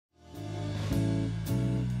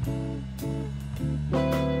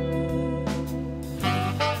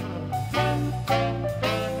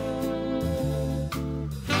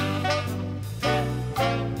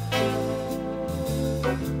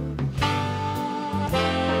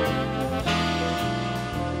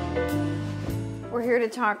here to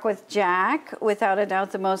talk with Jack, without a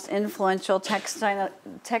doubt the most influential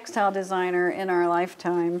textile designer in our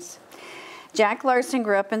lifetimes. Jack Larsen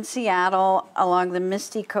grew up in Seattle along the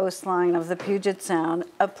misty coastline of the Puget Sound,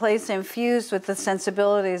 a place infused with the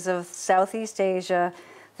sensibilities of Southeast Asia,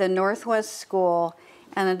 the Northwest School,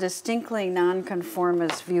 and a distinctly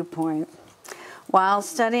nonconformist viewpoint. While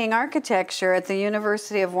studying architecture at the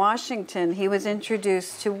University of Washington, he was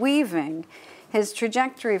introduced to weaving. His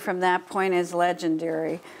trajectory from that point is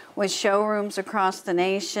legendary, with showrooms across the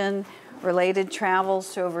nation, related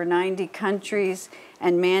travels to over 90 countries,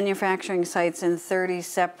 and manufacturing sites in 30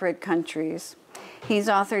 separate countries. He's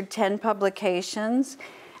authored 10 publications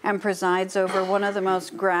and presides over one of the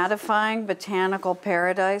most gratifying botanical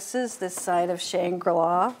paradises this side of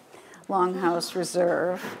Shangri-La, Longhouse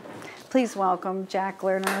Reserve. Please welcome Jack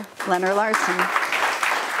Lenor Larsen.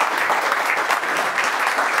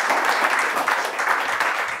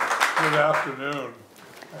 Good afternoon.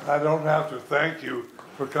 I don't have to thank you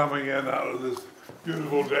for coming in out of this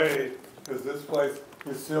beautiful day, because this place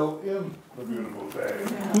is still in the beautiful day.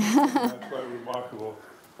 That's quite remarkable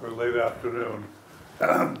for a late afternoon.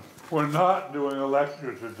 We're not doing a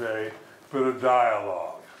lecture today, but a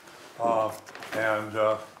dialogue.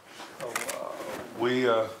 We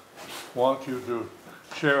want you to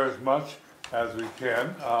share as much as we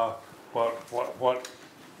can what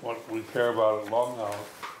we care about at Longhouse.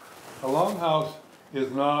 A Longhouse is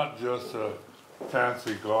not just a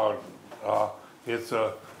fancy garden. It's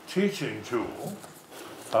a teaching tool.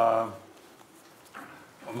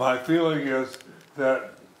 My feeling is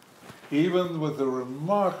that even with the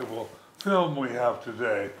remarkable film we have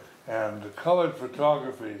today and the colored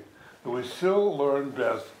photography, that we still learn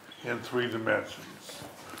best in 3 dimensions.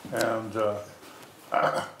 And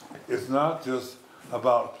it's not just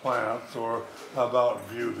about plants or about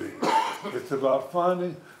beauty. It's about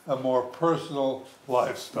finding a more personal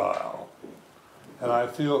lifestyle. And I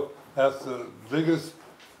feel that's the biggest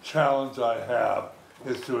challenge I have,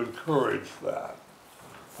 is to encourage that.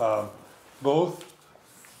 Both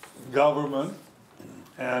government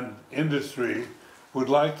and industry would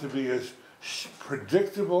like to be as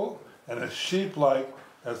predictable and as sheep-like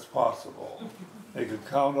as possible. They could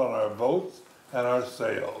count on our votes and our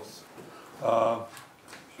sales.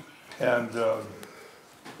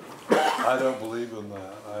 I don't believe in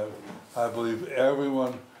that. I believe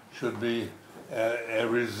everyone should be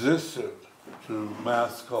resistant to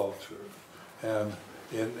mass culture, and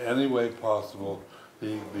in any way possible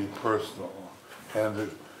be personal, and to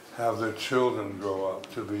have their children grow up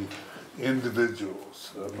to be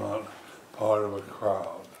individuals and not part of a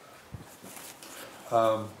crowd.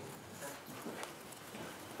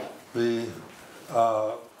 The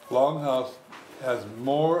Longhouse has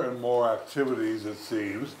more and more activities, it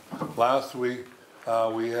seems. Last week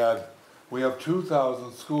we have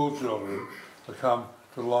 2,000 school children to come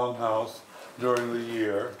to Longhouse during the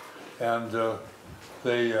year, and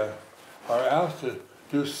they are asked to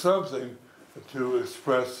do something to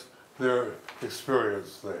express their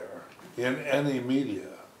experience there in any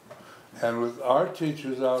media. And with art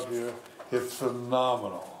teachers out here, it's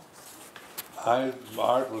phenomenal.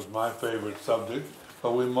 Art was my favorite subject,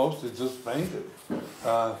 but we mostly just painted.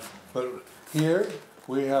 But here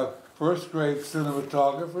we have first grade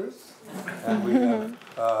cinematographers, and we have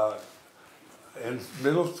in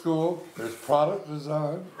middle school there's product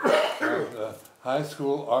design, and high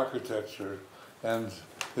school architecture, and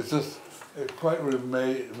it's just quite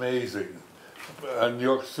amazing. In New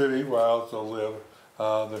York City, where I also live,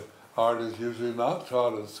 the art is usually not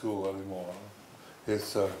taught in school anymore.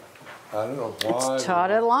 It's I don't know why. It's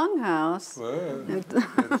taught at Longhouse. Well,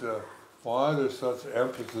 it's why there's such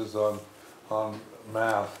emphasis on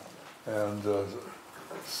math and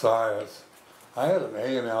science. I had an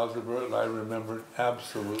A in algebra, and I remembered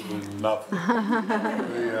absolutely nothing.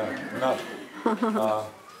 Nothing.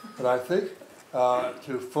 But I think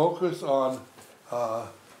to focus on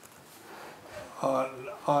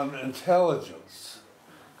intelligence,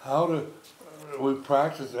 we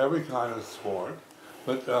practice every kind of sport,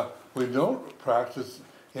 but we don't practice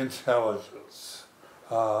intelligence.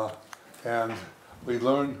 And we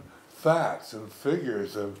learn facts and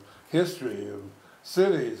figures and history and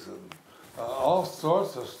cities and all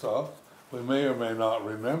sorts of stuff we may or may not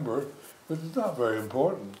remember, but it's not very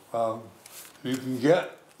important. You can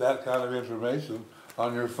get that kind of information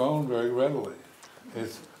on your phone very readily.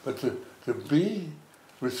 But to be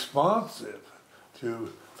responsive,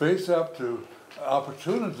 to face up to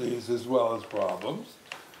opportunities as well as problems,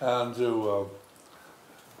 and to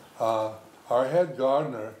our head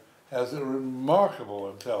gardener has a remarkable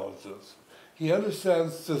intelligence. He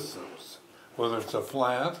understands systems, whether it's a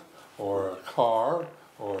plant or a car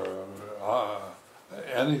or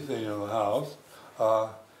anything in the house.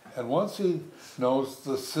 And once he knows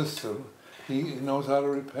the system, he knows how to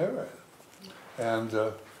repair it. And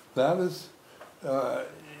that is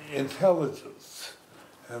intelligence.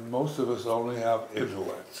 And most of us only have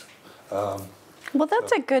intellect. Well,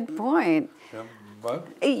 that's a good point. Yeah, but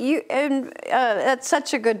That's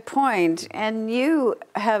such a good point. And you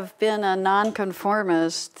have been a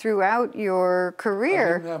nonconformist throughout your I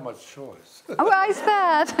career. didn't have much choice. Oh, I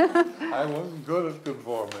bet. I wasn't good at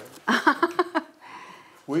conforming.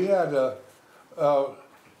 We had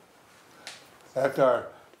at our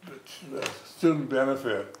student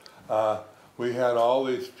benefit, we had all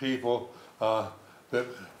these people that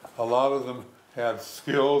a lot of them had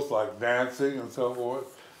skills like dancing and so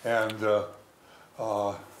forth. And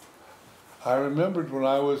I remembered when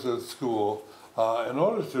I was at school, in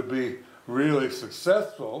order to be really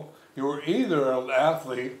successful, you were either an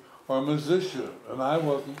athlete or a musician, and I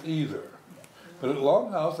wasn't either. But at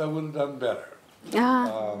Longhouse, I would have done better.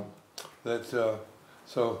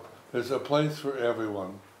 So there's a place for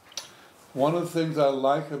everyone. One of the things I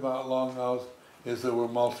like about Longhouse is that we're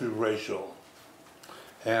multiracial,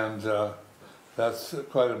 and that's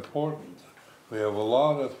quite important. We have a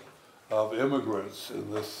lot of immigrants in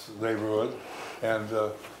this neighborhood, and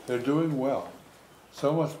they're doing well,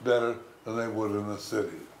 so much better than they would in the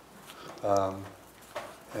city.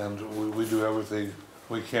 And we do everything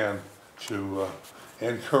we can to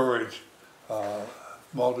encourage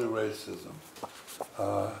multiracism.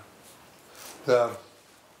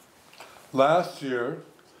 Last year,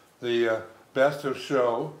 the best of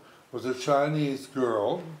show was a Chinese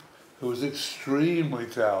girl who was extremely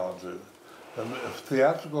talented. A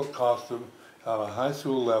theatrical costume on a high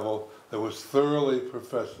school level that was thoroughly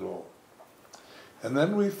professional. And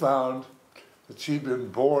then we found that she'd been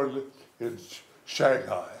born in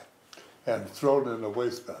Shanghai and thrown in a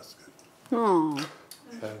wastebasket. Oh.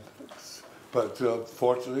 But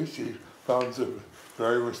fortunately, she found some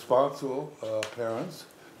very responsible parents,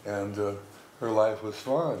 and her life was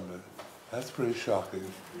fine. But that's pretty shocking.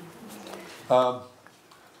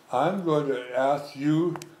 I'm going to ask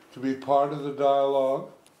you to be part of the dialogue,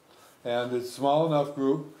 and it's a small enough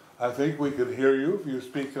group. I think we could hear you if you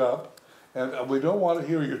speak up, and we don't want to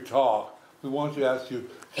hear you talk. We want to ask you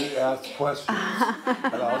to ask questions,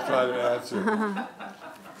 and I'll try to answer.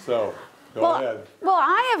 So, go ahead. Well,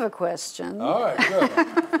 I have a question. All right, good.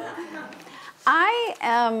 I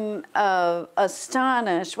am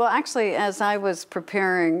astonished. Well, actually, as I was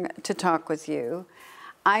preparing to talk with you,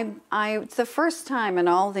 it's the first time in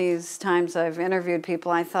all these times I've interviewed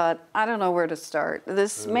people, I thought, I don't know where to start.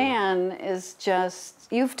 This man is just,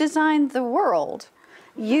 you've designed the world.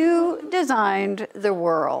 You designed the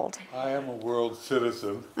world. I am a world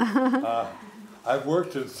citizen. I've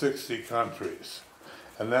worked in 60 countries,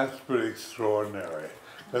 and that's pretty extraordinary.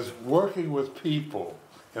 Because working with people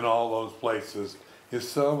in all those places is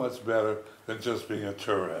so much better than just being a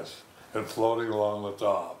tourist and floating along the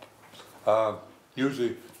top.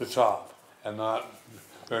 Usually the top, and not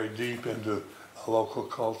very deep into a local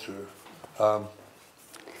culture.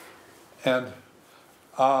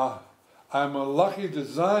 I'm a lucky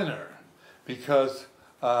designer because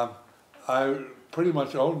I pretty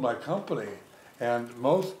much own my company, and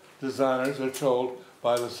most designers are told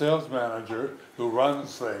by the sales manager who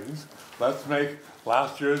runs things, let's make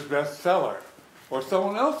last year's bestseller or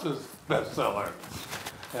someone else's bestseller.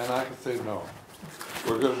 And I can say no.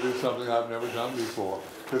 We're going to do something I've never done before.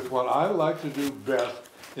 Because what I like to do best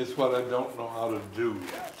is what I don't know how to do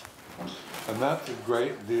yet. And that's a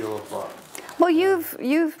great deal of fun. Well,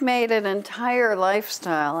 you've made an entire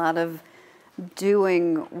lifestyle out of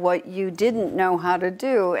doing what you didn't know how to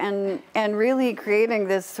do, and really creating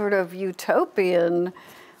this sort of utopian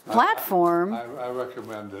platform. I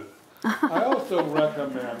recommend it. I also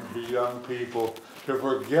recommend to young people to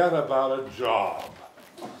forget about a job.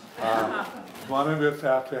 One of us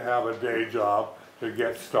have to have a day job to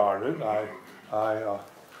get started. I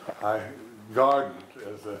gardened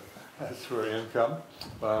as for income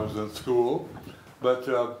when I was in school, but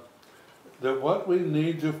that what we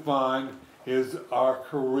need to find is our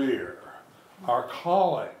career, our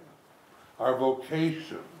calling, our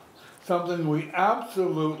vocation, something we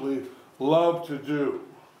absolutely love to do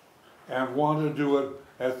and want to do it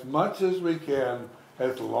as much as we can,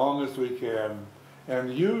 as long as we can,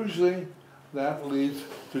 and usually that leads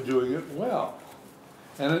to doing it well.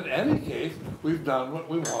 And in any case, we've done what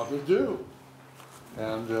we want to do.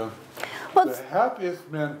 And the happiest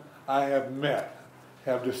men I have met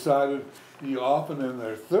have decided, often in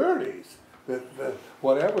their 30s, that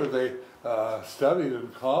whatever they studied in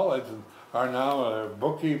college and are now a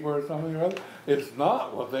bookkeeper or something or other. It's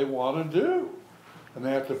not what they want to do. And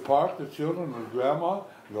they have to park the children with grandma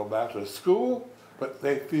and go back to school, but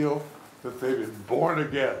they feel that they've been born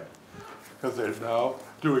again because they're now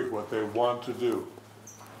doing what they want to do.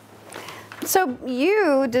 So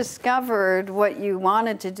you discovered what you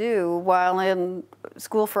wanted to do while in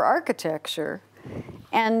school for architecture,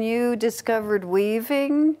 and you discovered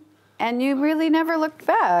weaving, and you really never looked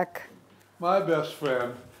back. My best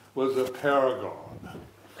friend was a paragon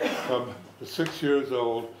from 6 years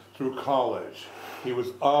old through college. He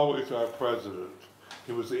was always our president.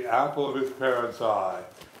 He was the apple of his parents' eye.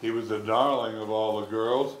 He was the darling of all the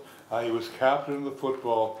girls. He was captain of the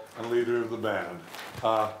football and leader of the band.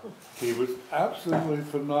 He was absolutely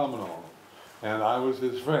phenomenal, and I was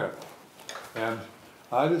his friend. And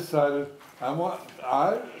I decided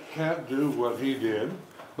I can't do what he did,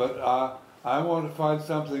 but I want to find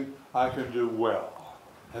something I can do well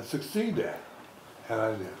and succeed at, and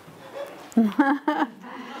I did.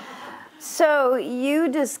 So you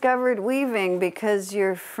discovered weaving because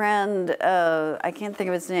your friend, I can't think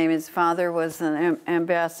of his name, his father was an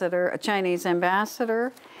ambassador, a Chinese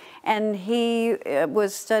ambassador, and he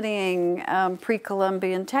was studying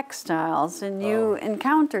pre-Columbian textiles, and you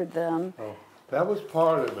encountered them. Oh, that was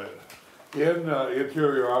part of it. In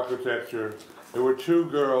interior architecture, there were two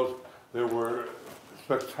girls that were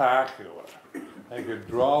spectacular. They could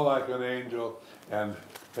draw like an angel, and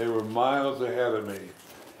they were miles ahead of me.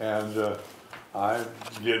 And I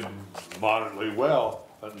did moderately well,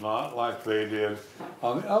 but not like they did.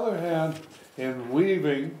 On the other hand, in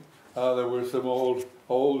weaving, there were some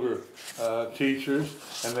older teachers,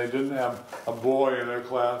 and they didn't have a boy in their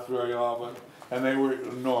class very often, and they were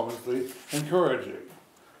enormously encouraging.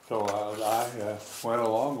 So I went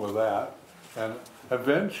along with that, and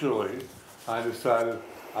eventually I decided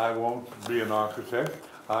I won't be an architect,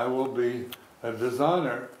 I will be a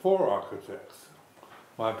designer for architects.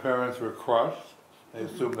 My parents were crushed. They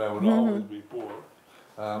assumed I would always be poor.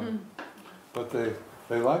 But they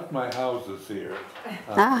liked my houses here.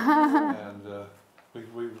 And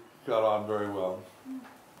we got on very well.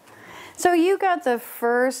 So you got the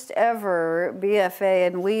first ever BFA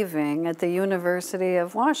in weaving at the University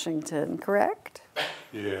of Washington, correct?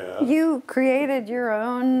 Yeah. You created your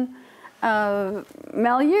own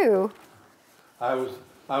milieu. I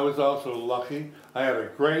was also lucky. I had a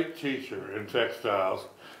great teacher in textiles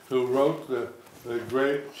who wrote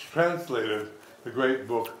translated the great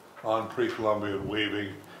book on pre-Columbian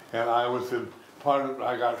weaving, and I was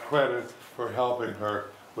I got credit for helping her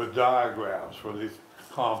with diagrams for these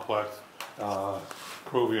complex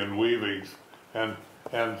Peruvian weavings, and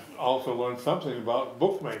also learned something about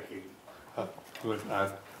bookmaking.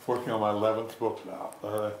 I'm working on my 11th book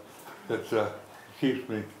now. That keeps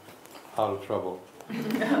me out of trouble.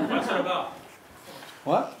 What's it about?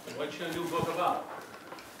 What? What's your new book about?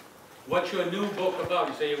 What's your new book about?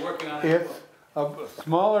 You say you're working on it. It's a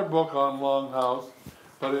smaller book on Longhouse,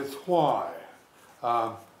 but it's why.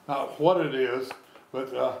 Not what it is,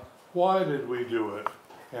 but why did we do it?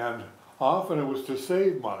 And often it was to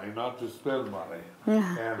save money, not to spend money.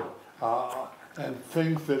 And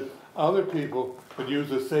things that other people could use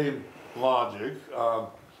the same logic,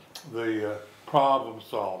 the problem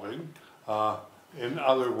solving, in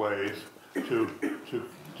other ways to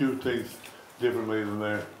do things differently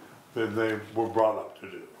than they were brought up to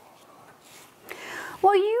do.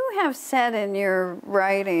 Well, you have said in your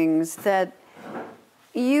writings that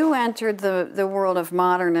you entered the world of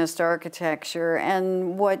modernist architecture,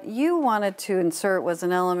 and what you wanted to insert was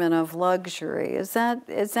an element of luxury. Is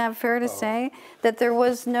that fair to say? That there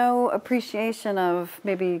was no appreciation of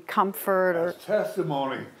maybe comfort or... As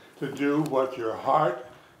testimony to do what your heart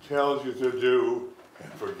tells you to do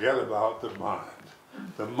and forget about the mind.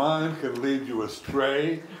 The mind can lead you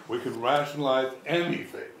astray. We can rationalize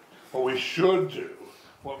anything. What we should do,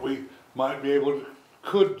 what we might be able to,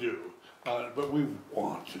 could do, but we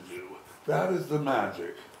want to do. That is the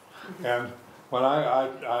magic. And when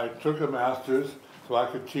I took a master's so I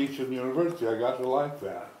could teach in university, I got to like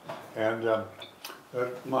that. And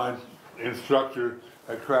my instructor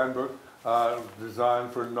at Cranbrook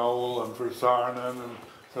designed for Knoll and for Sarnan and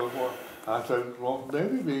so forth. I said, well,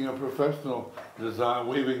 maybe being a professional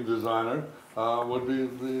weaving designer would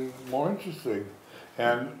be more interesting.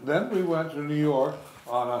 And then we went to New York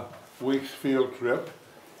on a week's field trip,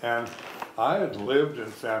 and I had lived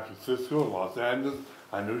in San Francisco, Los Angeles,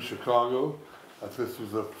 I knew Chicago. This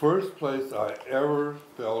was the first place I ever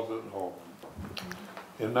felt at home.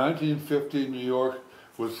 In 1950, New York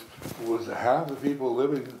was half the people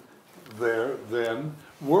living there then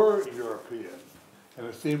were European. And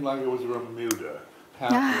it seemed like it was Bermuda.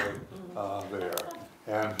 halfway there,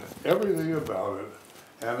 and everything about it.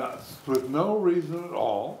 And with no reason at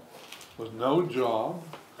all, with no job,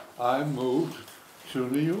 I moved to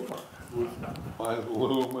New York with my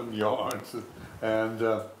loom and yarns, and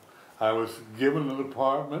I was given an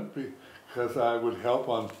apartment because I would help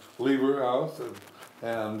on Lever House,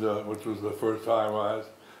 and which was the first high-rise,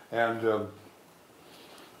 and you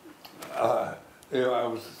know, I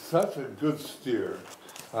was such a good steer.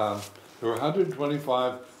 There were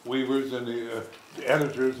 125 weavers and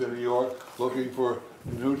editors in New York looking for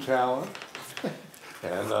new talent,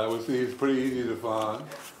 and it's pretty easy to find.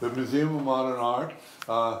 The Museum of Modern Art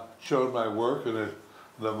showed my work, and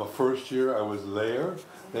the first year I was there,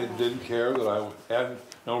 they didn't care that I had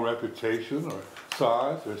no reputation or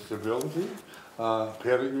size or stability,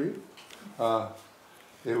 pedigree.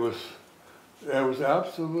 It was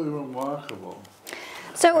absolutely remarkable.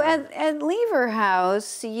 So at Lever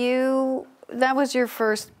House, that was your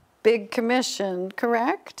first big commission,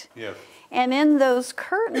 correct? Yes. And in those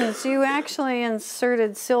curtains, you actually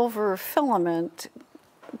inserted silver filament,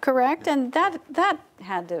 correct? And that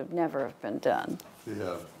had to never have been done.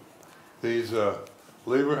 Yeah. These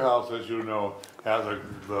Lever House, as you know, has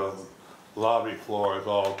the lobby floor is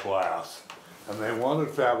all glass, and they wanted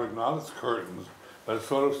fabric not as curtains, but as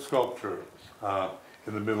sort of sculpture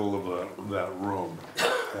in the middle of that room.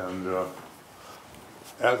 And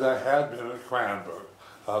as I had been at Cranbrook,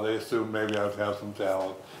 they assumed maybe I'd have some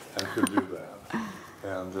talent and could do that,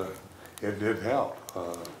 and it did help.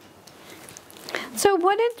 So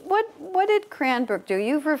what did Cranbrook do?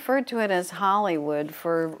 You've referred to it as Hollywood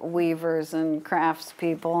for weavers and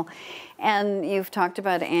craftspeople, and you've talked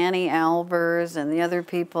about Annie Albers and the other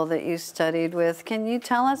people that you studied with. Can you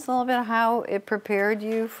tell us a little bit how it prepared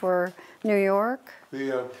you for New York?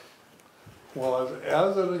 Well,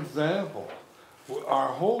 as an example, our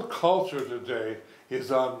whole culture today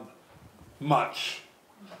is on much.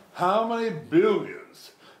 How many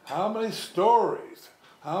billions? How many stories?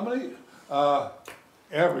 How many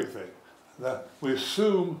everything? That we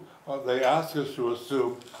assume, they ask us to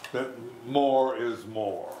assume that more is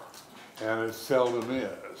more, and it seldom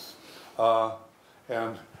is.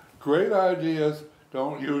 And great ideas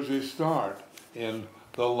don't usually start in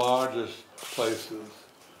the largest places.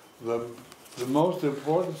 The most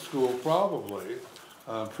important school, probably,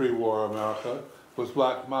 pre-war America, was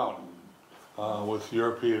Black Mountain, with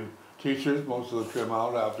European teachers. Most of them came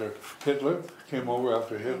over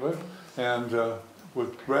after Hitler, and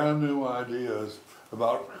with brand new ideas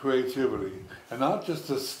about creativity, and not just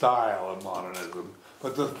the style of modernism,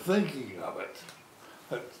 but the thinking of it.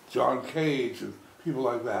 That John Cage and people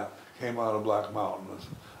like that came out of Black Mountain.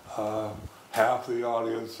 Half the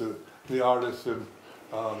audience, the artists in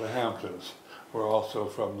the Hamptons were also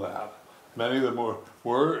from that. Many of them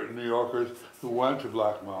were New Yorkers who went to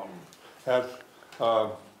Black Mountain.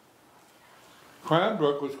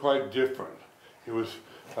 Cranbrook was quite different. It was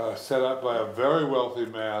set up by a very wealthy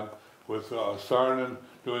man with Sarnen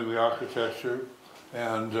doing the architecture,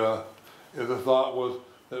 and the thought was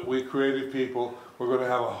that we creative people were going to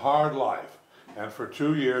have a hard life, and for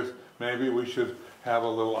 2 years maybe we should have a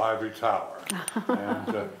little ivory tower.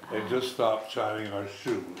 And they just stopped shining our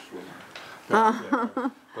shoes.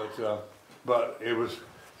 But it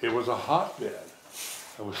was a hotbed.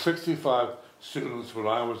 There were 65 students when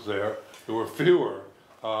I was there. There were fewer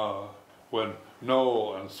when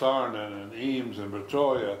Noel and Sarnen and Eames and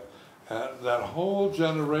Bertoya, that whole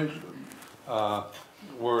generation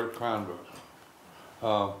were at Cranbrook.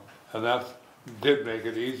 And that did make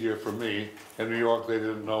it easier for me. In New York, they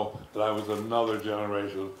didn't know that I was another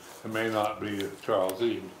generation. It may not be Charles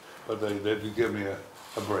Eames, but they did give me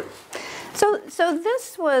a break. So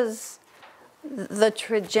this was the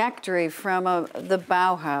trajectory from the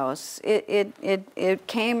Bauhaus. It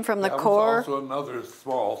came from the core. That was also another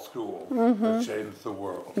small school that changed the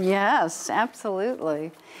world. Yes,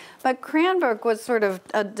 absolutely. But Cranbrook was sort of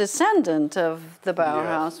a descendant of the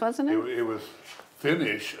Bauhaus, yes, wasn't it? It was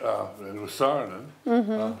Finnish, and it was Sarnen.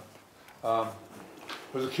 It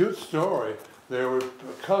was a cute story. There were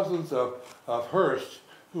cousins of Hearst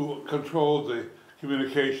who controlled the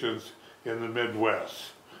communications in the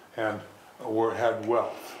Midwest and had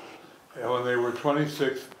wealth. And when they were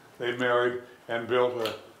 26, they married and built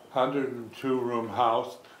a 102-room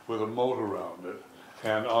house with a moat around it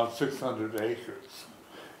and on 600 acres.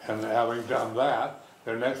 And having done that,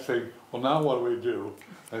 their next thing, well, now what do we do?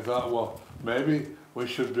 They thought, well, maybe we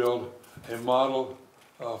should build a model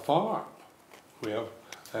farm.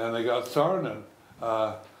 And they got Sarnen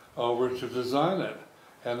over to design it.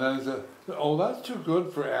 And then he said, oh, that's too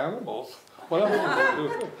good for animals. What else can we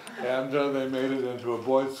do? And they made it into a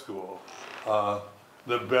boys' school.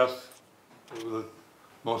 the best, the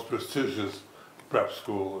most prestigious prep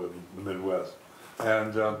school in the Midwest.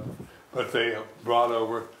 And, but they brought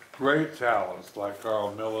over great talents like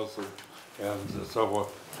Carl Millis and so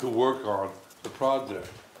forth to work on the project.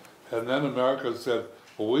 And then America said,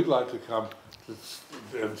 well, we'd like to come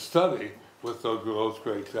and study with those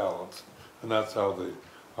great talents. And that's how the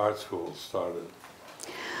art schools started.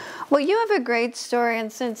 Well, you have a great story,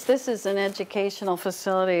 and since this is an educational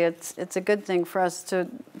facility, it's a good thing for us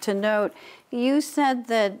to note. You said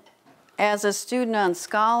that as a student on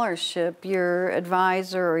scholarship, your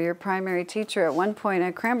advisor or your primary teacher at one point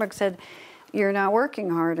at Cranbrook said, you're not working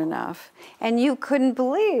hard enough. And you couldn't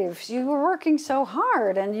believe, you were working so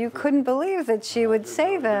hard, and you couldn't believe that she would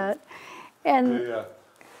say that. And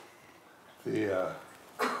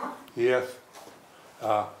yes,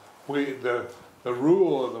 the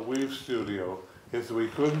rule in the Weave Studio is that we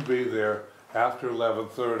couldn't be there after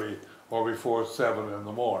 11:30 or before 7 in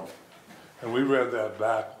the morning. And we read that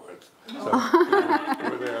backwards. So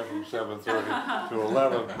we're there from 7:30 to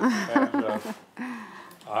 11. And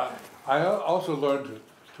I also learned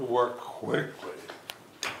to work quickly.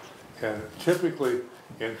 And typically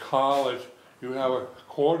in college, you have a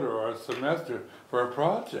quarter or a semester for a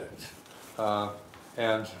project.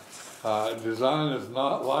 And design is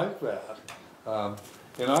not like that.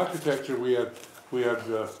 In architecture, we had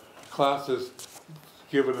classes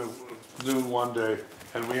given at noon one day,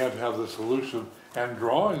 and we had to have the solution and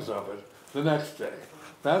drawings of it the next day.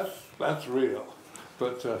 That's real.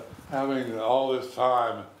 But having all this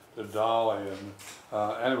time to dolly and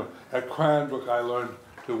anyway, at Cranbrook I learned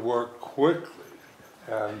to work quickly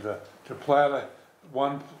and to plan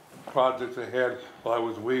one project ahead while I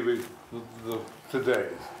was weaving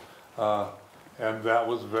today's. And that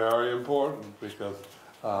was very important because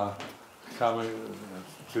coming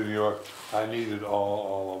to New York, I needed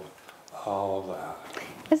all of that.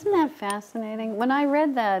 isn't that fascinating? When I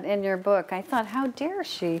read that in your book, I thought, how dare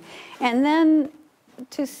she? And then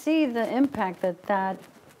to see the impact that that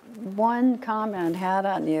one comment had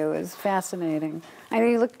on you is fascinating. I know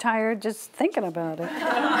you look tired just thinking about it.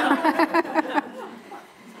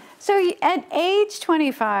 So at age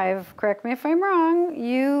 25, correct me if I'm wrong,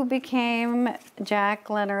 you became Jack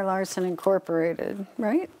Lenor Larsen Incorporated,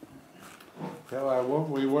 right? Yeah,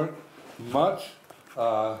 we weren't much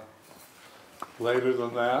later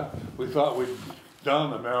than that. We thought we'd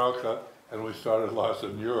done America, and we started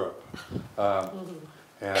Larsen Europe.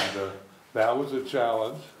 And that was a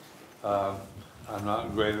challenge. I'm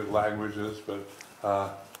not great at languages,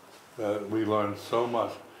 but we learned so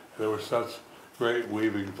much. There were such great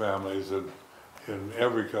weaving families in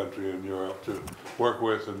every country in Europe to work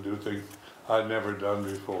with and do things I'd never done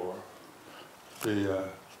before.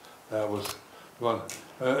 That was one.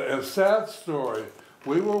 A sad story.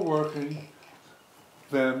 We were working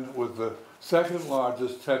then with the second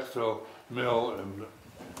largest textile mill and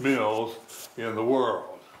mills in the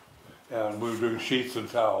world, and we were doing sheets and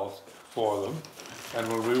towels for them. And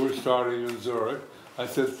when we were starting in Zurich, I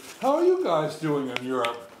said, "How are you guys doing in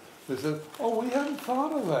Europe?" They said, "Oh, we hadn't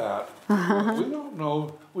thought of that. We don't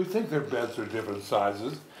know. We think their beds are different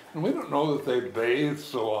sizes, and we don't know that they bathe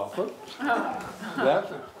so often."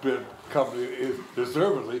 That company is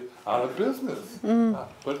deservedly out of business.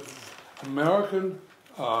 But American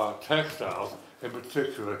textiles, in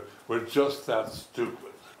particular, were just that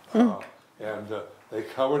stupid. And they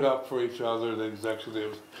covered up for each other, the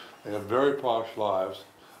executives. They had very posh lives,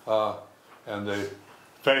 and they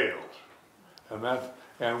failed.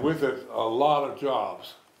 And with it, a lot of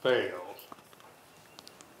jobs failed.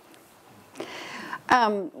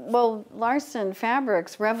 Well, Larsen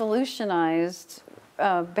Fabrics revolutionized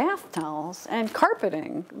bath towels and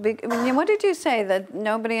carpeting. I mean, what did you say, that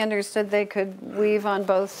nobody understood they could weave on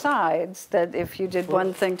both sides, that if you did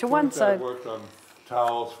one thing to one side? I worked on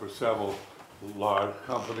towels for several large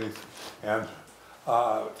companies, and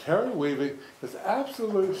terry weaving is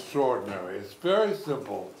absolutely extraordinary. It's very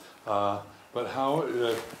simple, but how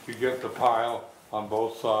you get the pile on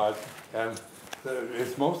both sides, and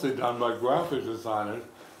it's mostly done by graphic designers.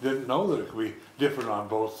 Didn't know that it could be different on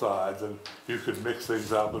both sides, and you could mix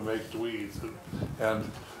things up and make tweeds,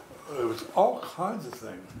 and it was all kinds of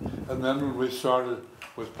things. And then when we started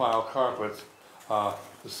with pile carpets, the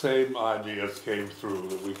same ideas came through,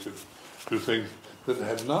 that we could do things that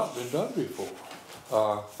had not been done before,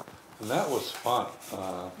 and that was fun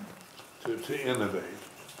to innovate.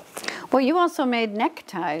 Well, you also made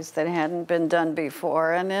neckties that hadn't been done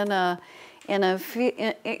before, and you know,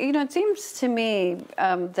 it seems to me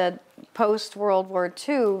that post World War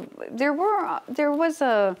II, there was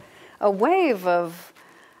a wave of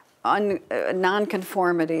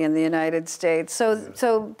nonconformity in the United States.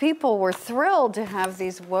 So people were thrilled to have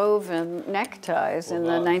these woven neckties in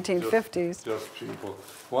the 1950s. Just people.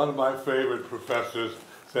 One of my favorite professors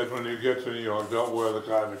said, when you get to New York, don't wear the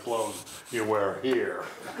kind of clothes you wear here.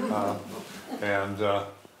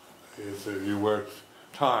 He said, you wear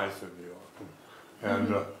ties in New York.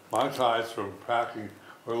 And my ties from packing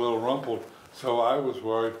were a little rumpled, so I was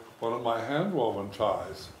wearing one of my hand-woven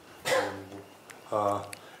ties.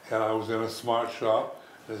 And I was in a smart shop.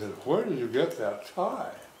 They said, where did you get that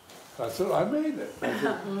tie? I said, I made it. They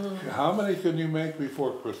said, how many can you make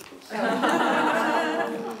before Christmas?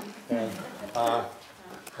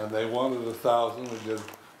 And they wanted 1,000. We did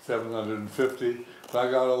 750. But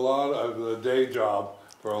I got a lot of the day job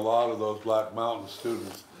for a lot of those Black Mountain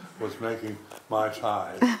students was making my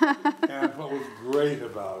ties. And what was great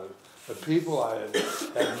about it, the people I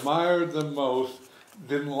admired the most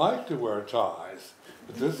didn't like to wear ties.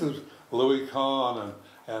 But this is Louis Kahn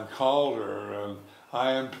and Calder and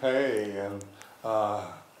Ian Pei and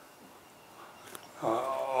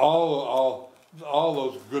all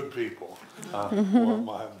those good people wore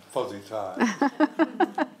my fuzzy ties.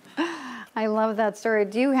 I love that story.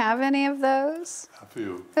 Do you have any of those? A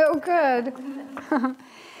few. Oh, good.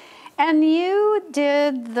 And you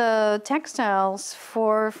did the textiles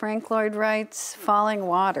for Frank Lloyd Wright's Falling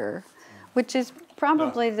Water, which is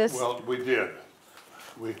probably this. Well, we did.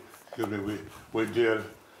 We did.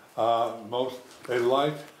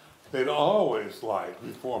 They'd always liked,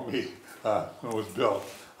 before me, when it was built,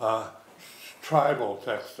 tribal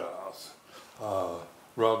textiles,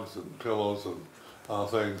 rugs and pillows and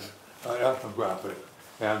things, ethnographic.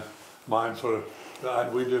 And mine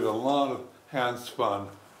we did a lot of hand-spun,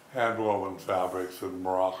 hand-woven fabrics in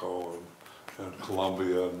Morocco and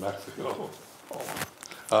Colombia and Mexico.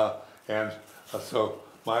 So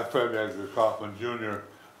my friend Edgar Kaufman Jr.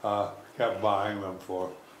 Kept buying them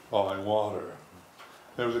for Falling Water.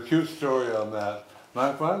 There was a cute story on that. When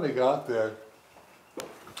I finally got there,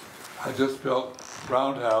 I just built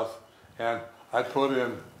roundhouse and I put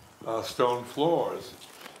in stone floors.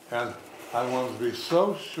 And I wanted to be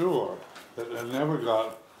so sure that it never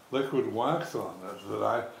got liquid wax on it that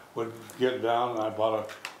I would get down and I bought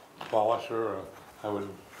a polisher or I would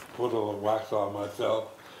put a little wax on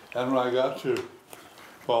myself. And when I got to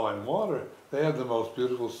Falling Water, they had the most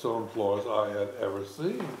beautiful stone floors I had ever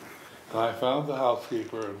seen. And I found the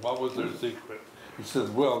housekeeper, and what was their secret? He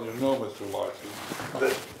said, well, you know, Mr. Larsen,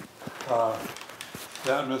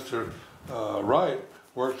 that Mr. Wright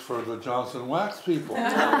worked for the Johnson Wax people.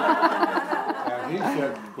 And he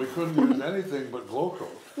said, we couldn't use anything but Gloco.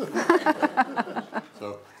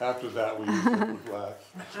 So after that, we used liquid wax.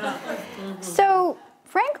 So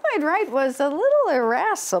Frank Lloyd Wright was a little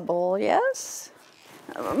irascible, yes?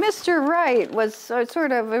 Mr. Wright was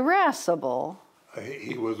sort of irascible.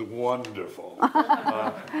 He was wonderful.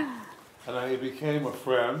 And he became a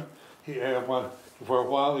friend. For a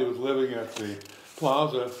while he was living at the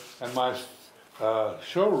plaza, and my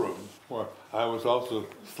showroom, where I was also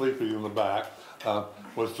sleeping in the back,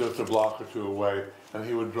 was just a block or two away, and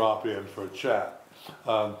he would drop in for a chat.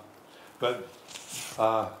 But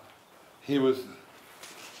he was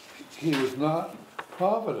not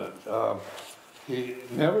provident. He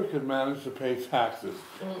never could manage to pay taxes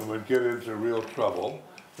and would get into real trouble.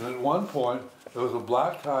 And at one point, there was a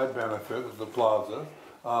black tie benefit at the plaza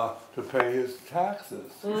to pay his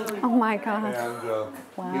taxes. Oh my God! And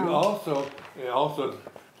wow. he also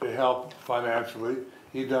to help financially,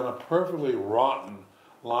 he'd done a perfectly rotten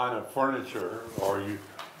line of furniture, or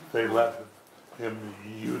they let him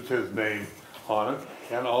use his name on it,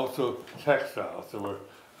 and also textiles that were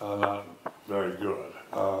not very good.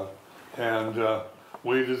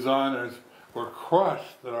 We designers were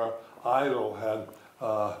crushed that our idol had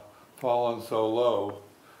fallen so low.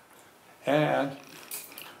 And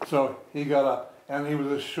so he got up, and he was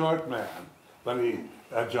a short man, but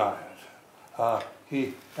a giant.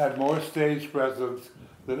 He had more stage presence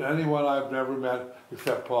than anyone I've never met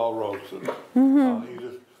except Paul Robeson. He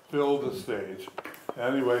just filled the stage.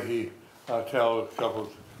 Anyway, he told a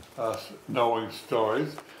couple of knowing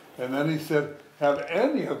stories, and then he said, have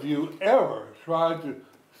any of you ever tried to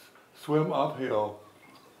swim uphill?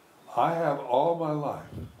 I have all my life.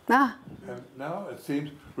 And now it seems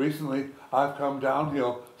recently I've come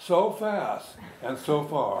downhill so fast and so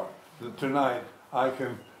far that tonight I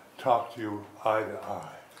can talk to you eye to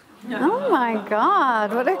eye. Oh my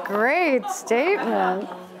God, what a great statement.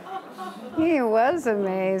 He was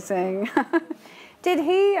amazing. Did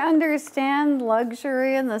he understand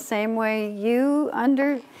luxury in the same way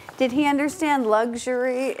Did he understand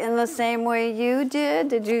luxury in the same way you did?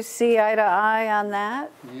 Did you see eye to eye on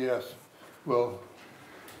that? Yes. Well,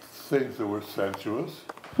 things that were sensuous.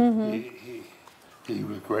 He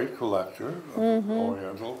was a great collector of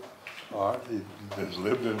Oriental art. He has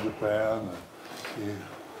lived in Japan.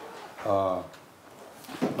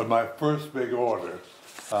 But my first big order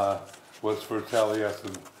was for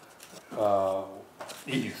Taliesin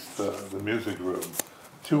East, the music room,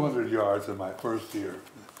 200 yards in my first year,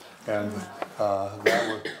 and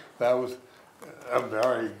that was a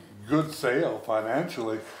very good sale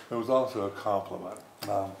financially. It was also a compliment.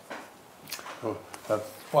 So that's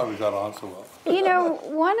why we got on so well. You know,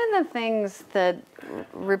 one of the things that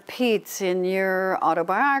repeats in your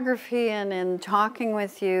autobiography and in talking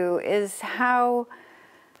with you is how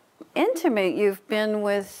intimate you've been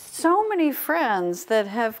with so many friends that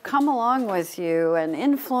have come along with you and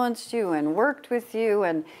influenced you and worked with you.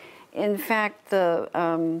 And in fact, the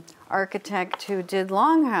architect who did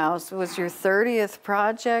Longhouse was your 30th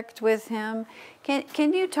project with him.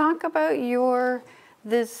 Can you talk about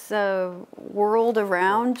this world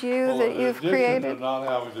around you that you've created? In addition to not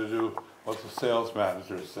having to do what the sales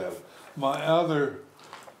manager said, my other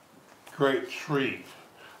great treat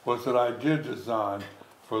was that I did design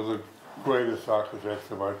for the greatest architects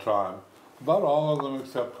of our time, about all of them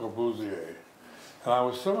except Corbusier. And I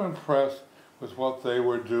was so impressed with what they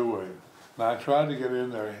were doing. And I tried to get in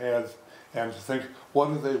their heads and to think,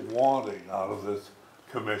 what are they wanting out of this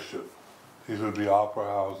commission? These would be opera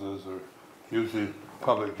houses or usually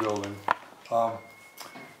public buildings.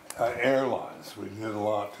 Airlines, we did a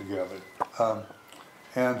lot together.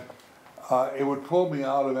 And it would pull me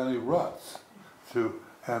out of any ruts.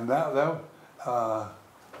 And that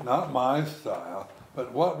not my style,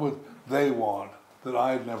 but what would they want that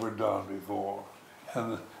I had never done before?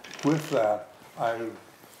 And with that, I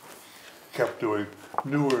kept doing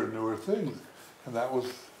newer and newer things, and that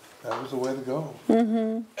was the way to go.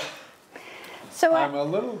 So I'm a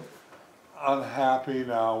little unhappy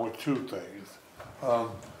now with two things.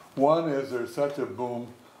 One is there's such a boom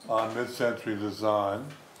on mid-century design,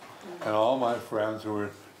 and all my friends who were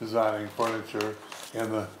designing furniture in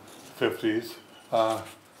the 50s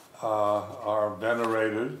are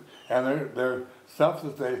venerated, and their stuff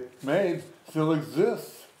that they made still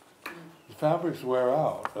exists. The fabrics wear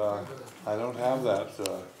out. I don't have that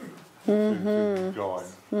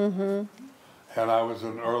going. And I was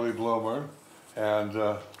an early bloomer, and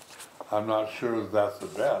I'm not sure that's the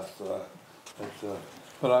best.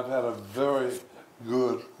 But I've had a very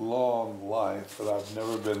good, long life, but I've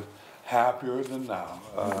never been happier than now.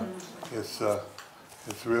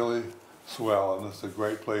 It's really swell, and it's a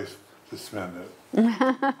great place to spend it.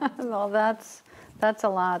 well, that's a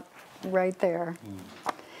lot right there.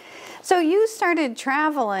 So you started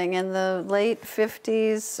traveling in the late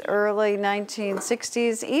 50s, early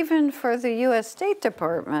 1960s, even for the U.S. State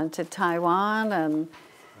Department to Taiwan and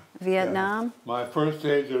Vietnam. Yeah. My first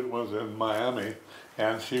agent was in Miami,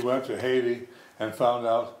 and she went to Haiti and found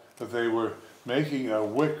out that they were making a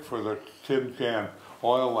wick for their tin can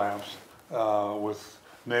oil lamps with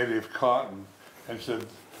native cotton,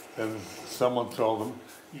 and someone told them,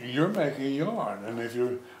 "You're making yarn, and if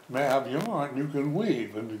you have yarn, you can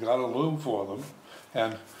weave," and you got a loom for them.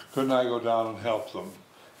 And couldn't I go down and help them?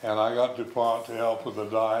 And I got DuPont to help with the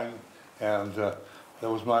dyeing, and that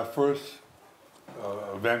was my first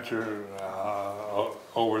venture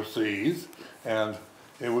overseas, and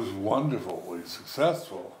it was wonderfully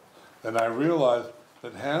successful. And I realized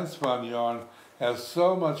that hand-spun yarn has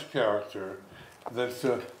so much character that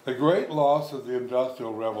the great loss of the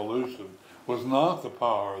Industrial Revolution was not the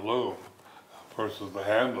power loom versus the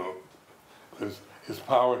hand loom. It's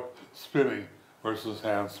power spinning versus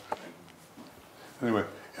hand spinning. Anyway,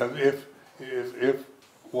 and if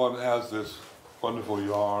one has this wonderful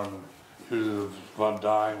yarn, usually one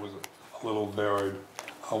dyeing was a little varied,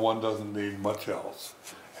 one doesn't need much else.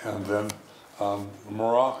 And then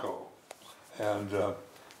Morocco, and the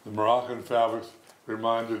Moroccan fabrics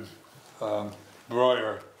reminded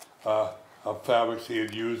Breuer of fabrics he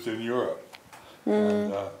had used in Europe,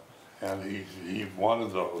 and he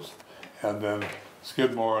wanted those. And then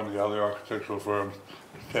Skidmore and the other architectural firms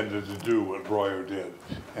tended to do what Breuer did,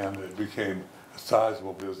 and it became a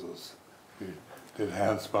sizable business. He did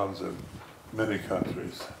hand-spuns in many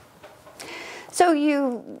countries. So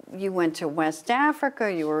you went to West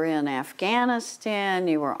Africa, you were in Afghanistan,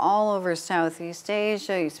 you were all over Southeast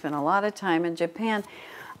Asia, you spent a lot of time in Japan,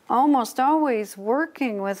 almost always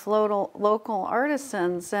working with local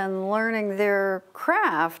artisans and learning their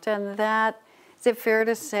craft, and that Is it fair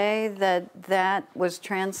to say that that was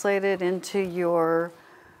translated into your,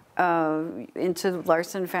 into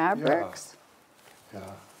Larsen Fabrics? Yeah,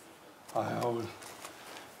 I always,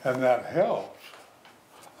 and that helps.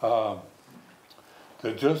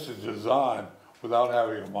 That just a design without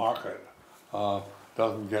having a market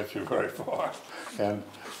doesn't get you very far. And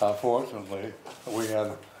fortunately, we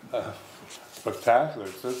had a spectacular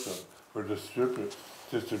system for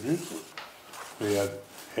distribution. We had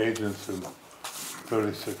agents in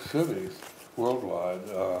 36 cities worldwide,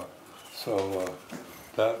 so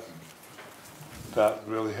that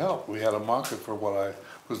really helped. We had a market for what I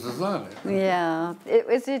was designing. Yeah.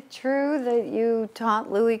 Is it true that you taught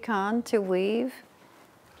Louis Kahn to weave?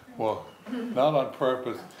 Well, not on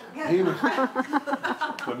purpose. He was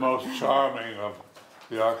the most charming of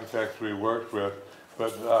the architects we worked with,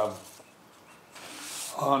 but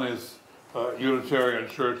on his Unitarian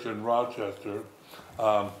church in Rochester,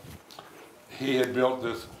 he had built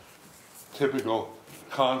this typical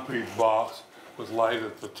concrete box with light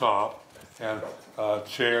at the top and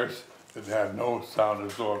chairs that had no sound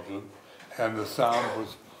absorption, and the sound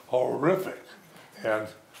was horrific, and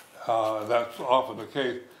that's often the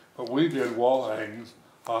case. But we did wall hangings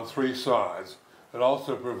on 3 sides. It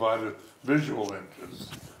also provided visual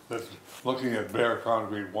interest. That looking at bare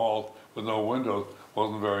concrete walls with no windows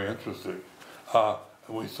wasn't very interesting. And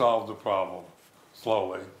we solved the problem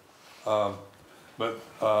slowly. But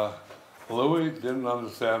Louis didn't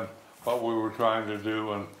understand what we were trying to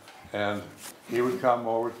do, and he would come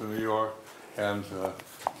over to New York and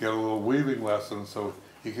get a little weaving lesson so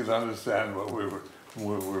he could understand what we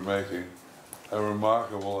were making. A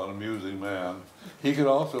remarkable and amusing man. He could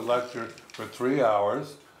also lecture for 3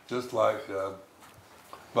 hours, just like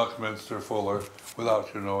Buckminster Fuller,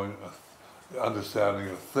 without you knowing, understanding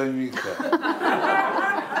a thing he said.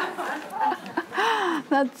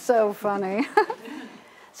 That's so funny.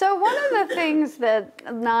 So one of the things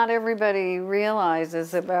that not everybody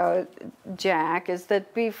realizes about Jack is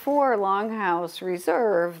that before Longhouse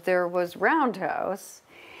Reserve, there was Roundhouse.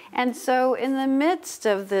 And so in the midst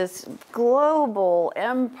of this global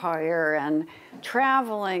empire and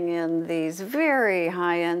traveling in these very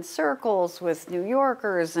high-end circles with New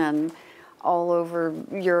Yorkers and all over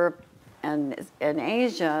Europe and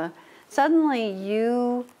Asia, suddenly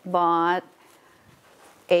you bought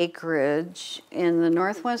acreage in the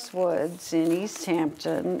Northwest Woods in East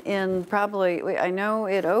Hampton in probably, I know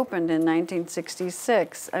it opened in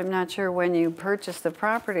 1966. I'm not sure when you purchased the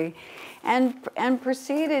property, and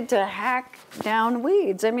proceeded to hack down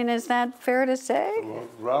weeds. I mean, is that fair to say? Well,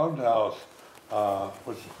 Roundhouse,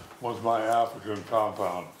 which was my African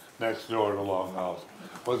compound next door to Longhouse,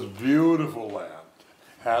 was beautiful land,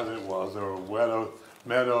 as it was. There were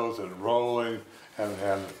meadows and rolling, and it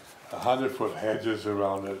had 100-foot hedges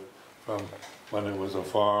around it from when it was a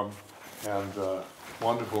farm, and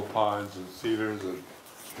wonderful pines and cedars, and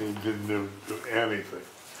he didn't do anything.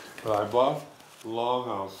 But I bought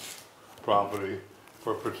Longhouse property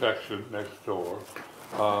for protection next door.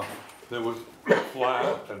 It was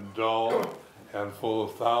flat and dull and full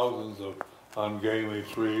of thousands of ungainly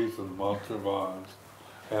trees and monster vines,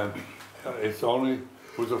 and it's only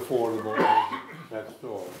was affordable next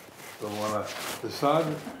door. So when I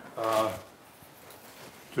decided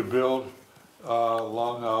to build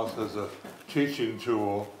Longhouse as a teaching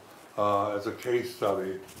tool, as a case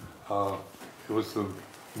study, it was the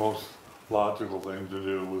most logical thing to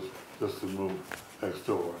do was just to move next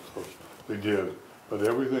door. So we did. But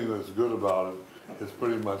everything that's good about it is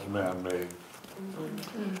pretty much man-made.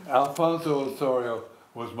 Alfonso Osorio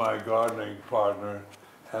was my gardening partner,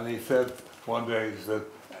 and he said one day, he said,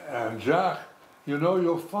 and Jack, you know,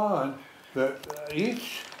 you'll find that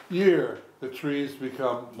each year the trees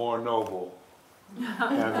become more noble.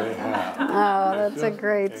 And they have. Oh, that's a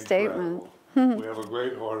great statement. We have a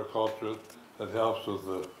great horticulturist that helps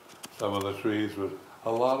with some of the trees, but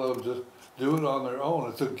a lot of them just do it on their own.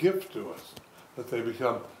 It's a gift to us that they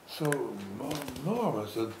become so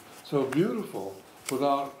enormous and so beautiful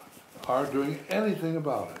without our doing anything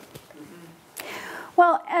about it.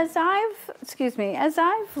 Well, as I've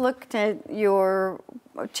looked at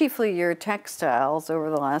chiefly your textiles over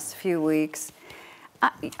the last few weeks,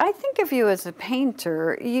 I think of you as a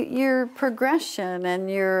painter. Your progression and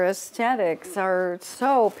your aesthetics are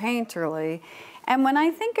so painterly. And when I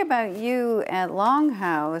think about you at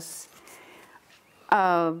Longhouse,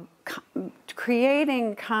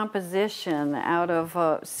 creating composition out of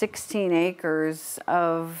 16 acres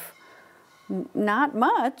of not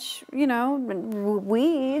much, you know,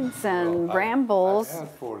 weeds and brambles. I had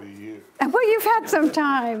 40 years. Well, you've had some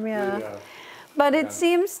time, yeah. But it And-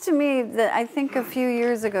 seems to me that I think a few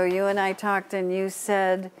years ago you and I talked and you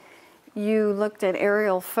said you looked at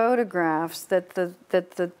aerial photographs that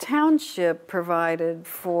the township provided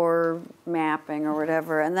for mapping or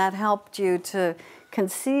whatever, and that helped you to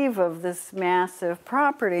conceive of this massive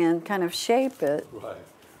property and kind of shape it. Right.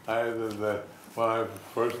 I did that when I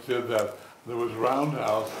first did that. There was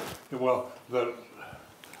Roundhouse. Well, it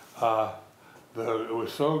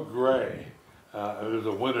was so gray. It was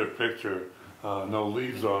a winter picture. No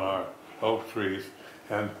leaves on our oak trees,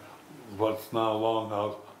 and what's now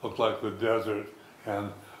Longhouse looked like the desert,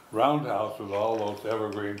 and Roundhouse with all those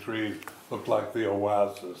evergreen trees looked like the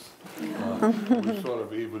oasis. We sort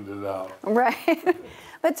of evened it out. Right.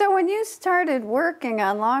 But so when you started working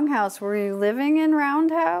on Longhouse, were you living in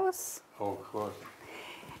Roundhouse? Oh, of course.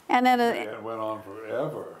 And at It went on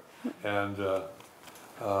forever, and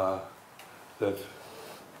that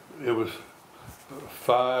it was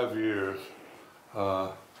 5 years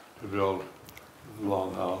to build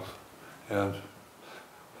Longhouse, and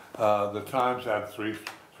the Times had three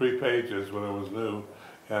pages when it was new,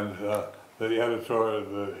 and the editorial,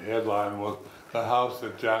 the headline was "The house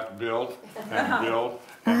that Jack built and built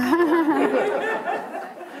and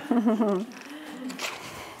built."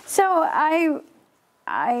 So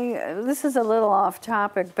this is a little off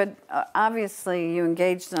topic, but obviously you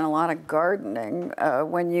engaged in a lot of gardening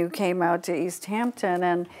when you came out to East Hampton,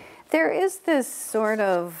 and there is this sort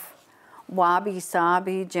of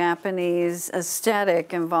wabi-sabi Japanese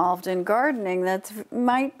aesthetic involved in gardening that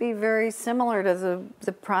might be very similar to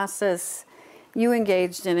the process you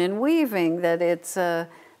engaged in weaving, that it's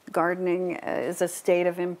gardening is a state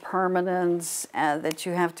of impermanence, that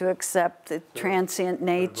you have to accept the transient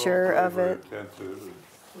nature of it. Intensive,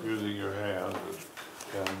 using your hands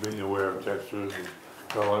and being aware of textures and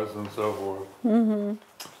colors and so forth. Mm-hmm.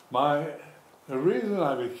 The reason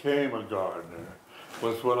I became a gardener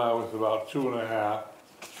was when I was about 2.5.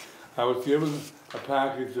 I was given a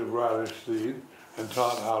package of radish seed and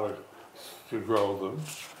taught how to grow them.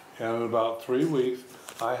 And in about 3 weeks,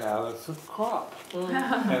 I had a crop,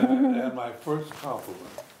 and my first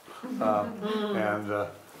compliment.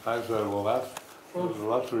 I said, well,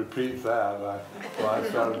 let's repeat that. I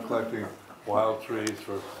started collecting wild trees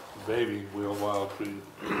for baby wheel wild trees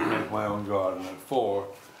to make my own garden at 4,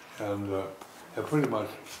 and I pretty much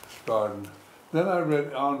gardened. Then I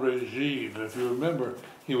read André Gide, and if you remember,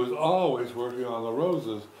 he was always working on the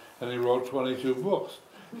roses, and he wrote 22 books.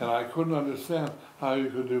 And I couldn't understand how you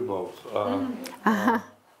could do both.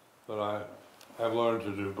 But I have learned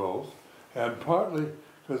to do both. And partly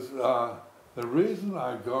because the reason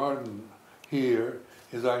I garden here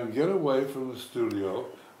is I can get away from the studio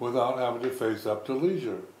without having to face up to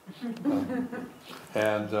leisure.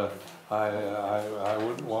 And I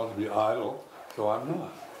wouldn't want to be idle, so I'm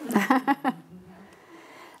not.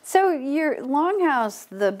 So your Longhouse,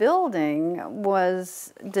 the building,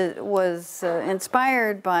 was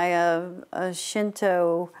inspired by a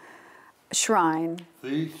Shinto shrine.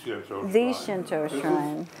 The Shinto shrine. The Shinto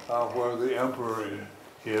shrine. This is, where the emperor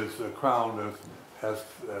is crowned as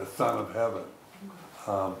son of heaven.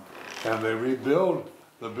 And they rebuild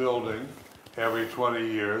the building every 20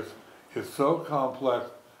 years. It's so complex,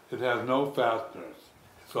 it has no fasteners.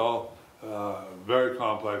 It's all very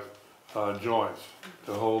complex joints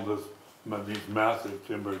to hold these massive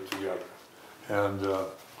timbers together. And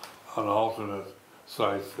on alternate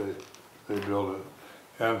sites, they build it.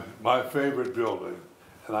 And my favorite building,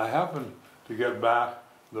 and I happened to get back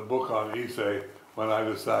the book on Issei when I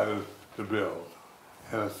decided to build,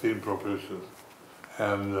 and it seemed propitious.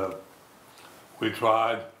 And we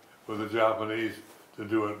tried with the Japanese to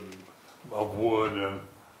do it of wood and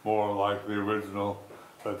more like the original,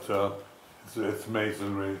 but it's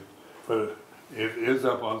masonry. But it is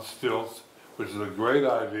up on stilts, which is a great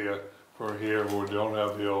idea for here where we don't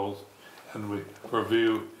have hills, and for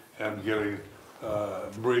view and getting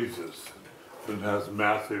breezes. It has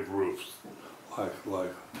massive roofs,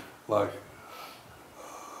 like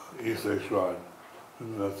Issei Shrine,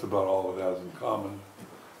 and that's about all it has in common.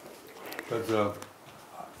 But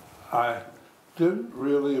I didn't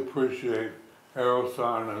really appreciate Eero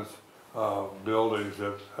Saarna's buildings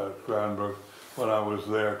at Cranbrook when I was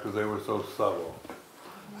there because they were so subtle.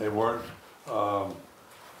 They weren't,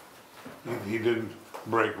 he didn't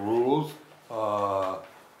break rules.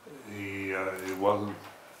 It wasn't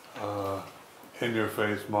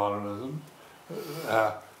in-your-face modernism.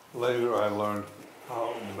 Later I learned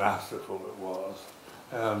how masterful it was.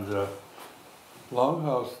 And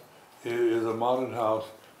Longhouse is a modern house.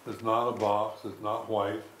 It's not a box, it's not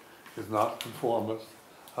white, it's not conformist,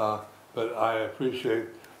 but I appreciate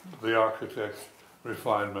the architect's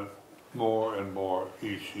refinement more and more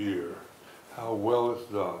each year. How well it's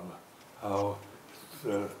done, how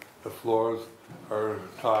the floors are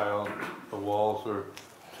tile, the walls are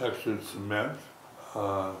textured cement,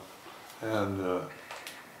 and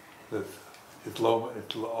it's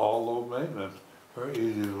all low maintenance, very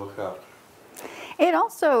easy to look after. It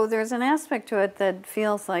also, there's an aspect to it that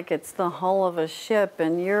feels like it's the hull of a ship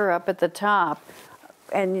and you're up at the top.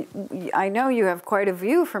 And I know you have quite a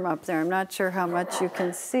view from up there. I'm not sure how much you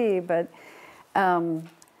can see, but I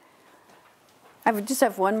would just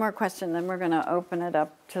have one more question, then we're going to open it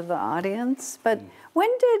up to the audience. But when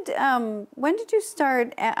did you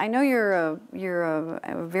start? I know you're a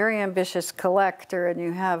very ambitious collector, and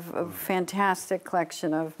you have a fantastic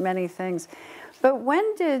collection of many things. But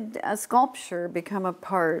when did sculpture become a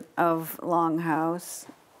part of Longhouse?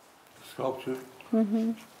 Sculpture?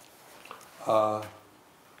 Mm-hmm.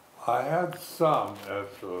 I had some at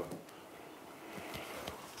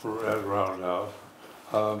Roundhouse.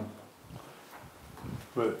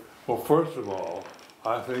 But, well, first of all,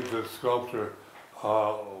 I think that sculpture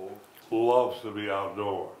loves to be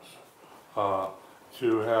outdoors.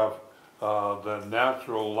 To have the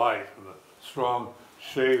natural light and the strong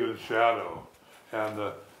shade and shadow, and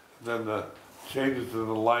then the changes in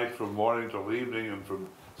the light from morning till evening and from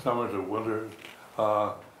summer to winter,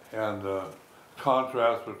 and the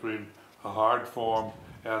contrast between a hard form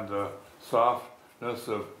and the softness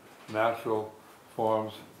of natural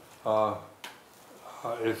forms.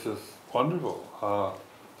 It's just wonderful.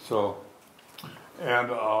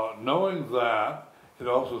 Knowing that, it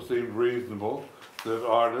also seemed reasonable that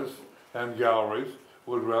artists and galleries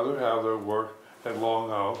would rather have their work at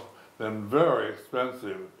Longhouse than very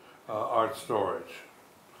expensive art storage.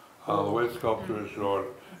 The way sculpture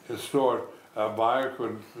is stored, a buyer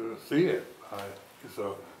couldn't see it,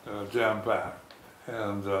 so jam-packed.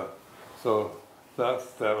 And so that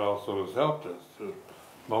also has helped us.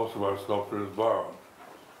 Most of our sculpture is borrowed.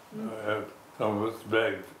 And some of us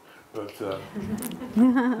begged. But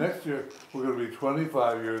next year, we're going to be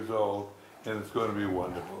 25 years old, and it's going to be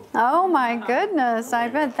wonderful. Oh my goodness, I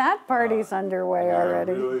bet that party's underway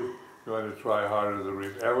already. I'm really going to try harder than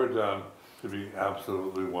we've ever done to be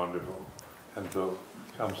absolutely wonderful. And so,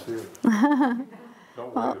 come see it.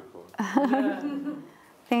 Don't wait, of course.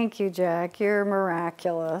 Thank you, Jack. You're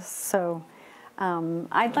miraculous. So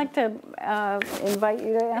I'd like to invite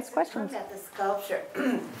you to ask questions. About the sculpture,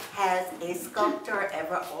 has a sculptor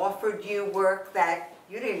ever offered you work that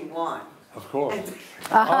you didn't want? Of course.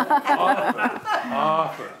 Often.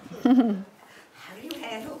 How do you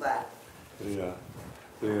handle that?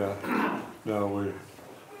 No,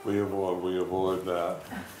 we avoid that.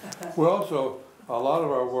 We also, a lot of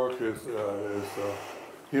our work is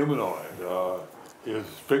humanoid, is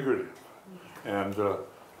figurative, and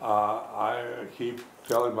I keep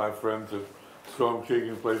telling my friends that Storm King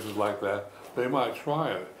and places like that, they might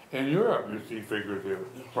try it. In Europe, you see figurative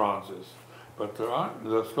bronzes, but there aren't.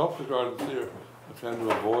 The sculpture gardens here tend to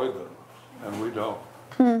avoid them, and we don't.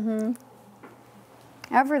 Mm-hmm.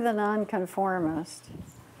 Ever the nonconformist.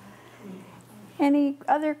 Any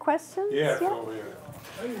other questions? Yes, yeah. over here.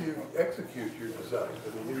 How do you execute your designs? I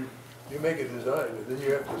mean, you make a design, and then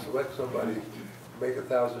you have to select somebody to make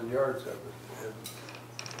 1,000 yards of it. And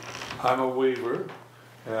I'm a weaver,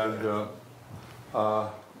 and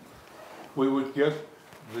we would get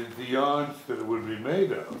the yarns that it would be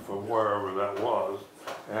made of from wherever that was,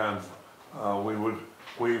 and we would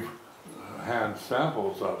weave hand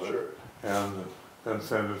samples of it, sure, and then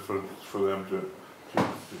send it for them to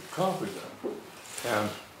copy them.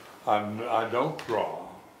 And I don't draw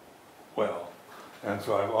well, and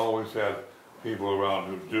so I've always had people around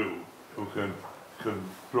who do, who can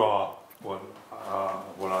draw what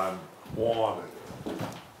I'm wanted.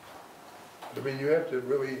 I mean, you have to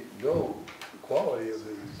really know the quality of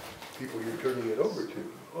the people you're turning it over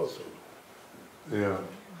to also. Yeah.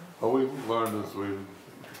 Well, we learned as we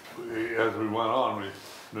went on, we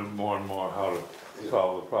knew more and more how to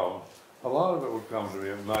solve the problem. A lot of it would come to me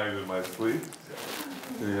at night in my sleep.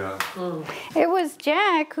 Yeah. It was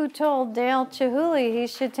Jack who told Dale Chihuly he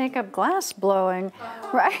should take up glass blowing,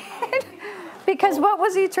 right? Because what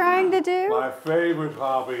was he trying to do? My favorite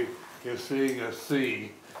hobby is seeing a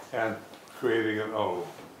C and creating an O.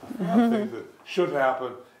 Things that should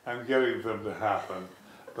happen and getting them to happen.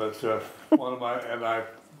 But and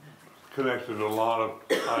I've connected a lot of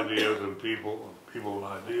ideas and people and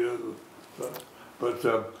ideas. But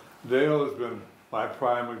Dale has been my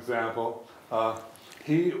prime example.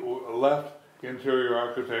 He left interior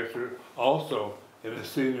architecture also in his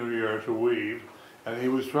senior year to weave, and he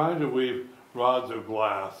was trying to weave rods of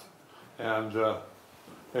glass, and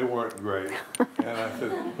they weren't great. And I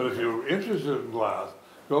said, but if you're interested in glass,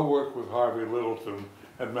 go work with Harvey Littleton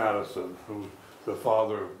at Madison, who's the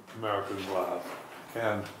father of American glass.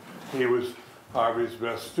 And he was Harvey's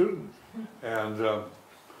best student. And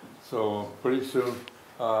so pretty soon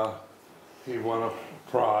he won a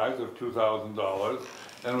prize of $2,000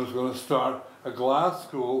 and was going to start a glass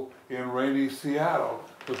school in rainy Seattle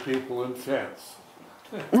with people in tents.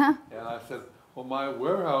 And I said, well, my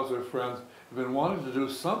Weyerhaeuser friends have been wanting to do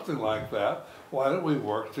something like that. Why don't we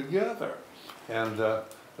work together? And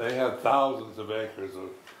they had thousands of acres of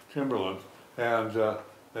timberland, and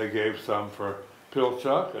they gave some for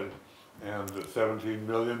Pilchuck and $17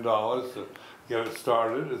 million to get it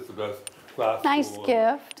started. It's the best glass Nice school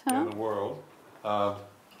gift, in huh? the world.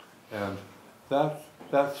 And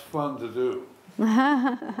that's fun to do.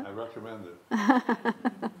 I recommend it.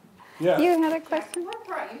 Yes. You had a question? What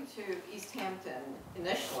brought you to East Hampton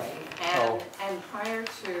initially? Oh. And prior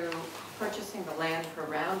to purchasing the land for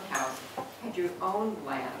Roundhouse, had you owned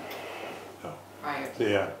land No. prior to?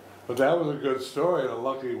 Yeah, but that was a good story and a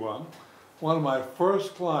lucky one. One of my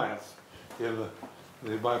first clients in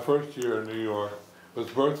my first year in New York was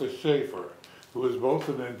Bertha Schaefer, who was both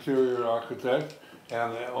an interior architect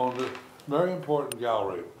and owned a very important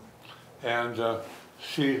gallery. And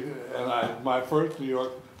my first New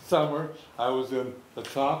York summer, I was in the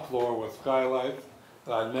top floor with skylights.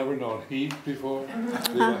 I'd never known heat before.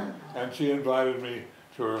 And she invited me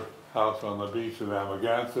to her house on the beach in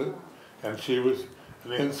Amagansett, and she was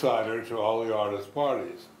an insider to all the artist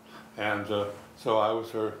parties. And so I was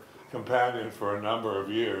her companion for a number of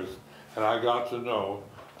years, and I got to know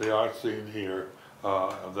the art scene here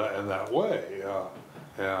in that way.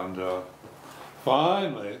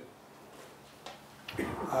 Finally,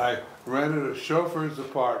 I rented a chauffeur's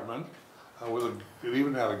apartment it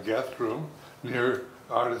even had a guest room near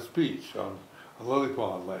Artist Beach on Lily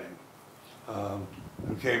Pond Lane.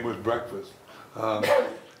 It came with breakfast. And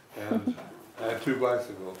I had 2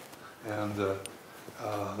 bicycles. And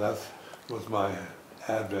that was my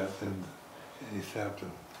advent in East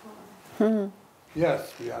Hampton.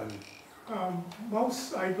 Yes, behind you.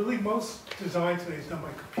 I believe most design today is done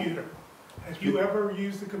by computer. Have you ever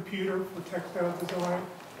used the computer for textile design?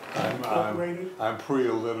 I'm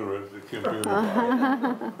pre-illiterate at computer.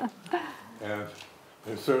 And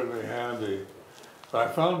it's certainly handy. But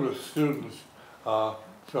I found with students,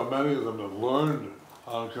 so many of them that learned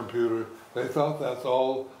on a computer, they thought that's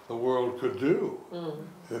all the world could do.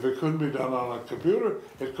 If it couldn't be done on a computer,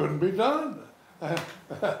 it couldn't be done.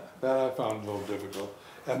 That I found a little difficult.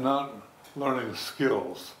 And not learning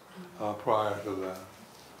skills prior to that.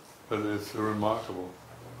 But it's remarkable.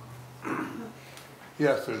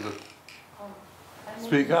 Yes, there's a...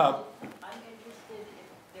 Speak up. I'm interested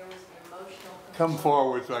if there was an emotional... Come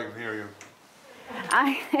forward so I can hear you.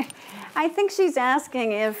 I think she's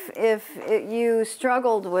asking if you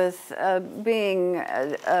struggled with being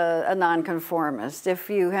a nonconformist, if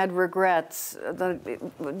you had regrets that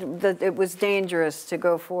it was dangerous to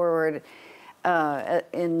go forward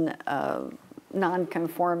in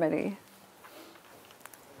nonconformity.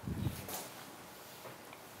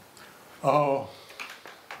 Oh,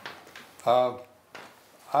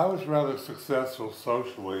 I was rather successful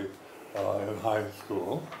socially in high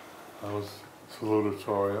school. I was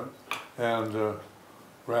salutatorian and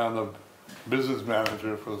ran the business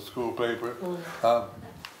manager for the school paper. But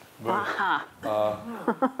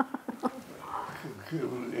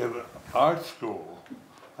in art school,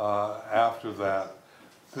 after that,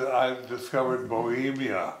 I discovered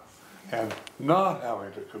Bohemia and not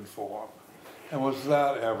having to conform. And was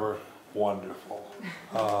that ever wonderful?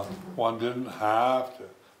 One didn't have to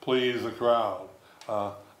please the crowd.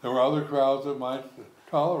 There were other crowds that might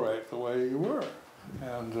tolerate the way you were.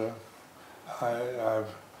 And I've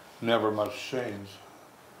never much changed.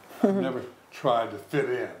 I've never tried to fit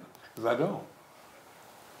in, because I don't.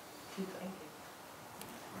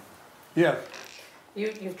 Yes?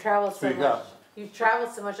 You've traveled so Speak much. up. You've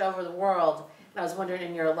traveled so much over the world, and I was wondering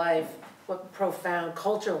in your life what profound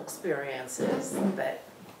cultural experiences that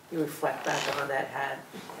you reflect back on that had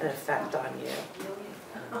an effect on you.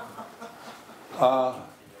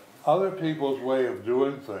 Other people's way of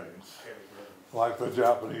doing things, like the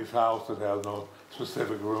Japanese house that has no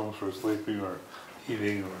specific rooms for sleeping or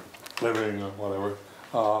eating or living or whatever,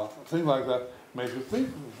 things like that make you think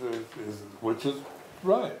which is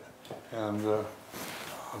right. And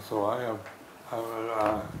so I have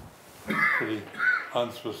pretty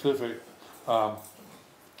unspecific.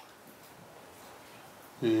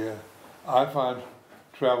 I find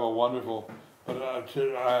travel wonderful, but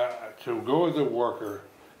to go as a worker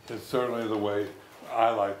is certainly the way I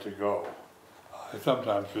like to go. I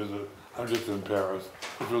sometimes visit. I'm just in Paris,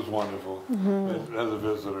 which was wonderful as a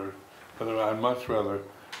visitor. But I'd much rather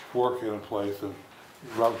work in a place and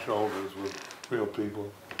rub shoulders with real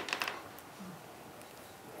people.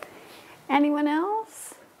 Anyone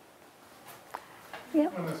else?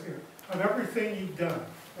 Yep. Well, let's hear it. Of everything you've done,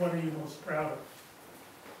 what are you most proud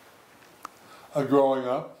of? Growing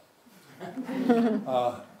up,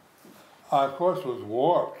 I of course was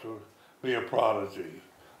warped to be a prodigy.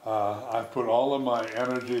 I put all of my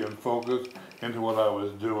energy and focus into what I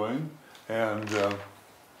was doing, and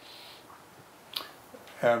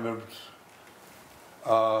at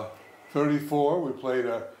 34 we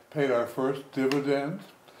paid our first dividend,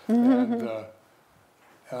 and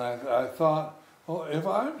I thought, well, if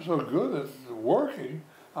I'm so good at working,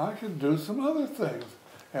 I can do some other things.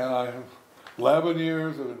 And I have 11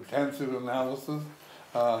 years of intensive analysis.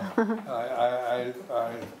 I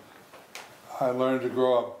learned to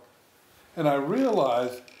grow up. And I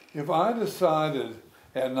realized if I decided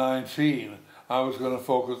at 19 I was going to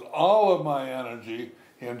focus all of my energy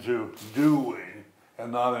into doing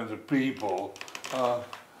and not into people, that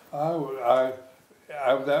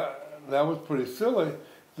was pretty silly.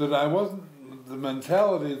 That I wasn't the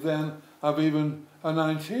mentality then of even a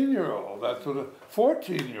 19-year-old. That's what a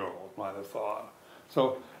 14-year-old might have thought.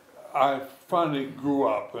 So I finally grew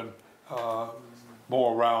up and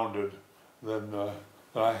more rounded than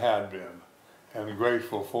I had been, and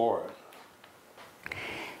grateful for it.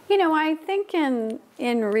 You know, I think in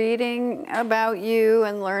reading about you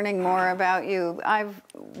and learning more about you,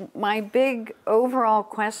 my big overall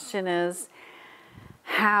question is,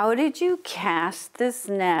 how did you cast this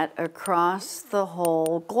net across the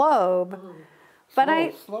whole globe? But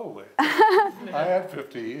Slowly. I had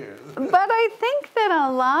 50 years. But I think that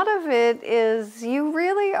a lot of it is you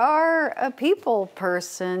really are a people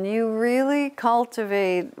person. You really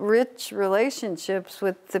cultivate rich relationships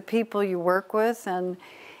with the people you work with, and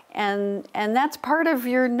that's part of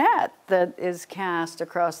your net that is cast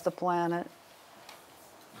across the planet.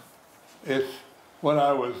 It's when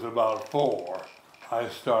I was about 4, I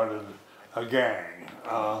started a gang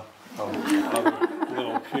of other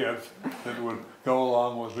little kids that would go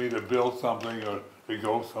along with me to build something or to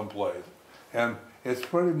go someplace. And it's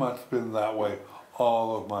pretty much been that way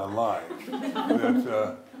all of my life.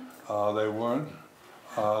 That they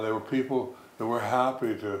were people that were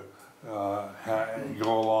happy to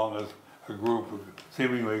go along as a group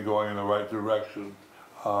seemingly going in the right direction.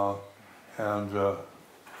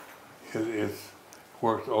 It's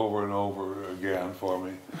worked over and over again for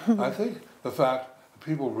me. I think the fact that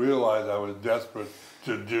people realized I was desperate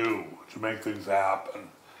to make things happen.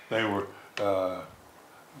 They were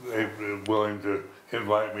willing to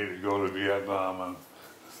invite me to go to Vietnam and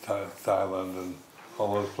Thailand and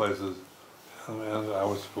all those places. And I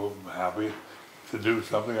was so happy to do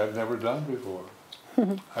something I'd never done before.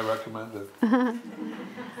 I recommend it.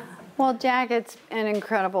 Well, Jack, it's an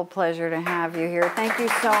incredible pleasure to have you here. Thank you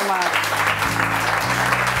so much.